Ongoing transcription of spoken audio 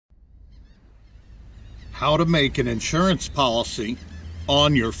how to make an insurance policy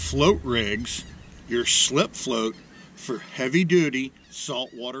on your float rigs, your slip float, for heavy duty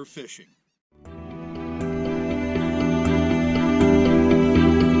saltwater fishing.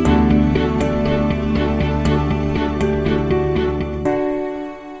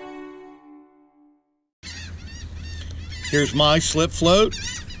 Here's my slip float.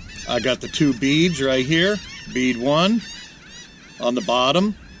 I got the two beads right here. Bead 1 on the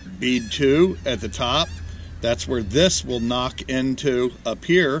bottom, bead 2 at the top. That's where this will knock into up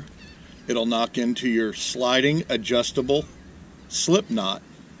here. It'll knock into your sliding adjustable slip knot.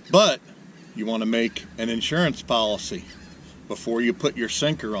 But you want to make an insurance policy before you put your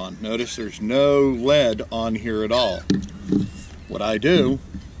sinker on. Notice there's no lead on here at all. What I do,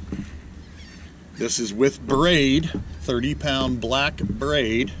 this is with braid, 30-pound black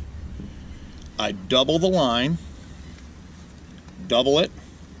braid. I double the line, double it,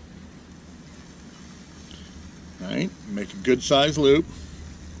 right? Make a good size loop.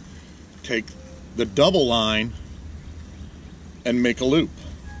 Take the double line and make a loop.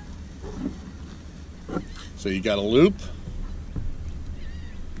 So you got a loop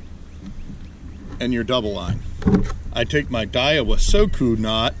and your double line. I take my Daiwa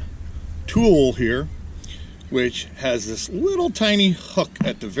knot tool here, which has this little tiny hook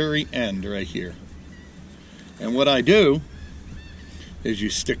at the very end right here. And what I do is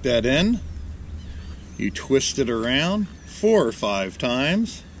you stick that in, you twist it around 4 or 5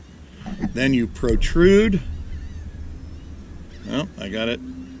 times, then you protrude. Oh, I got it.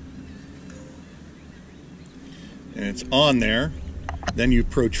 And it's on there. Then you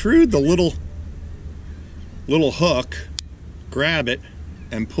protrude the little hook, grab it,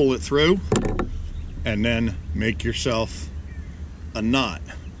 and pull it through, and then make yourself a knot.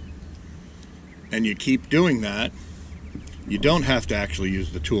 And you keep doing that. You don't have to actually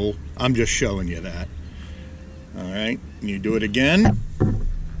use the tool. I'm just showing you that. All right, and you do it again.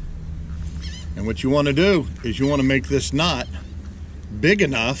 And what you want to do is you want to make this knot big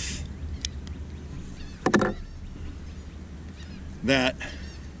enough that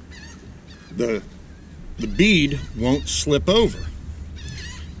the bead won't slip over.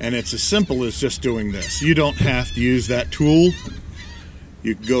 And it's as simple as just doing this. You don't have to use that tool.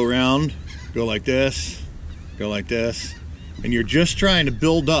 You can go around, go like this, and you're just trying to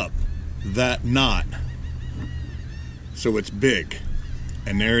build up that knot so it's big.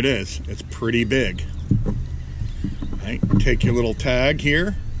 And there it is. It's pretty big. Right, take your little tag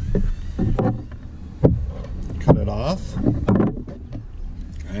here, cut it off.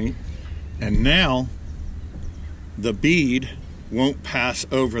 Right, and now the bead won't pass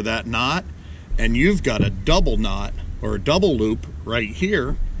over that knot, and you've got a double knot or a double loop right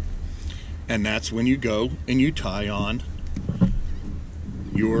here, and that's when you go and you tie on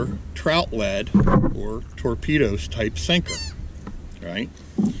your trout lead or torpedoes type sinker. Right,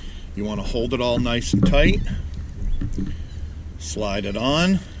 you want to hold it all nice and tight, slide it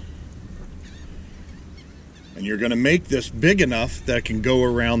on, and you're going to make this big enough that it can go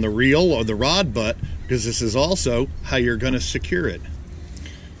around the reel or the rod butt, because this is also how you're going to secure it.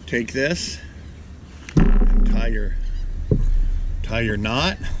 Take this and tie your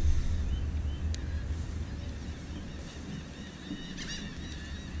knot.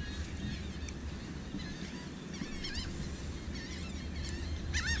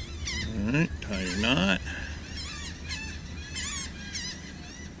 All right, tie your knot.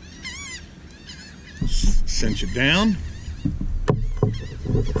 Cinch it down.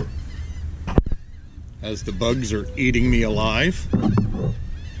 As the bugs are eating me alive.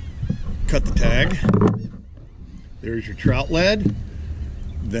 Cut the tag. There's your trout lead.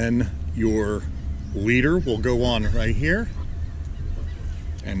 Then your leader will go on right here.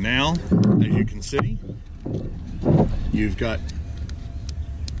 And now, as you can see, you've got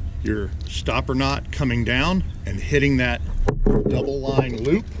your stopper knot coming down and hitting that double line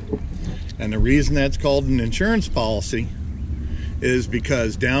loop. And the reason that's called an insurance policy is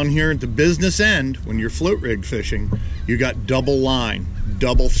because down here at the business end, when you're float rig fishing, you got double line,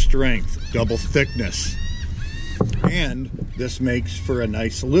 double strength, double thickness. And this makes for a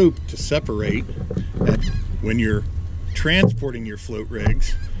nice loop to separate when you're transporting your float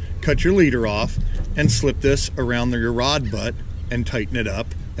rigs. Cut your leader off and slip this around your rod butt and tighten it up,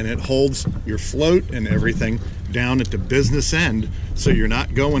 and it holds your float and everything down at the business end, so you're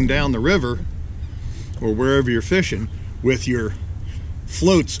not going down the river or wherever you're fishing with your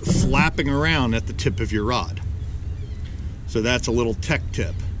floats flapping around at the tip of your rod. So that's a little tech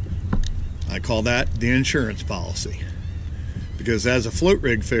tip. I call that the insurance policy, because as a float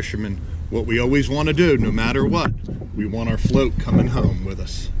rig fisherman, what we always want to do, no matter what, we want our float coming home with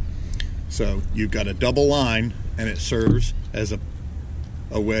us. So you've got a double line, and it serves as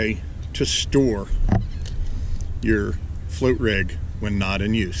a way to store your float rig when not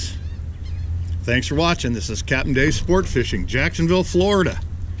in use. Thanks for watching. This is Captain Dave Sport Fishing, Jacksonville, Florida.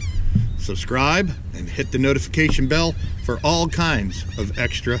 Subscribe and hit the notification bell for all kinds of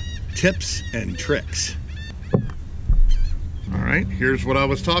extra tips and tricks. All right, here's what I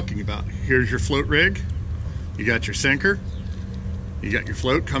was talking about. Here's your float rig. You got your sinker. You got your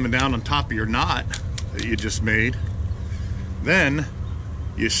float coming down on top of your knot that you just made. Then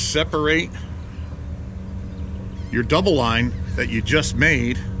you separate your double line that you just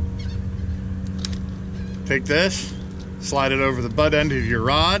made. Take this, slide it over the butt end of your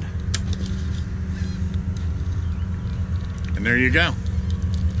rod, and there you go.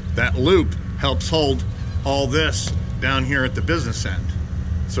 That loop helps hold all this down here at the business end,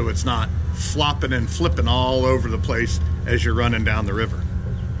 so it's not flopping and flipping all over the place as you're running down the river.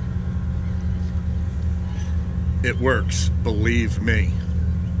 It works, believe me.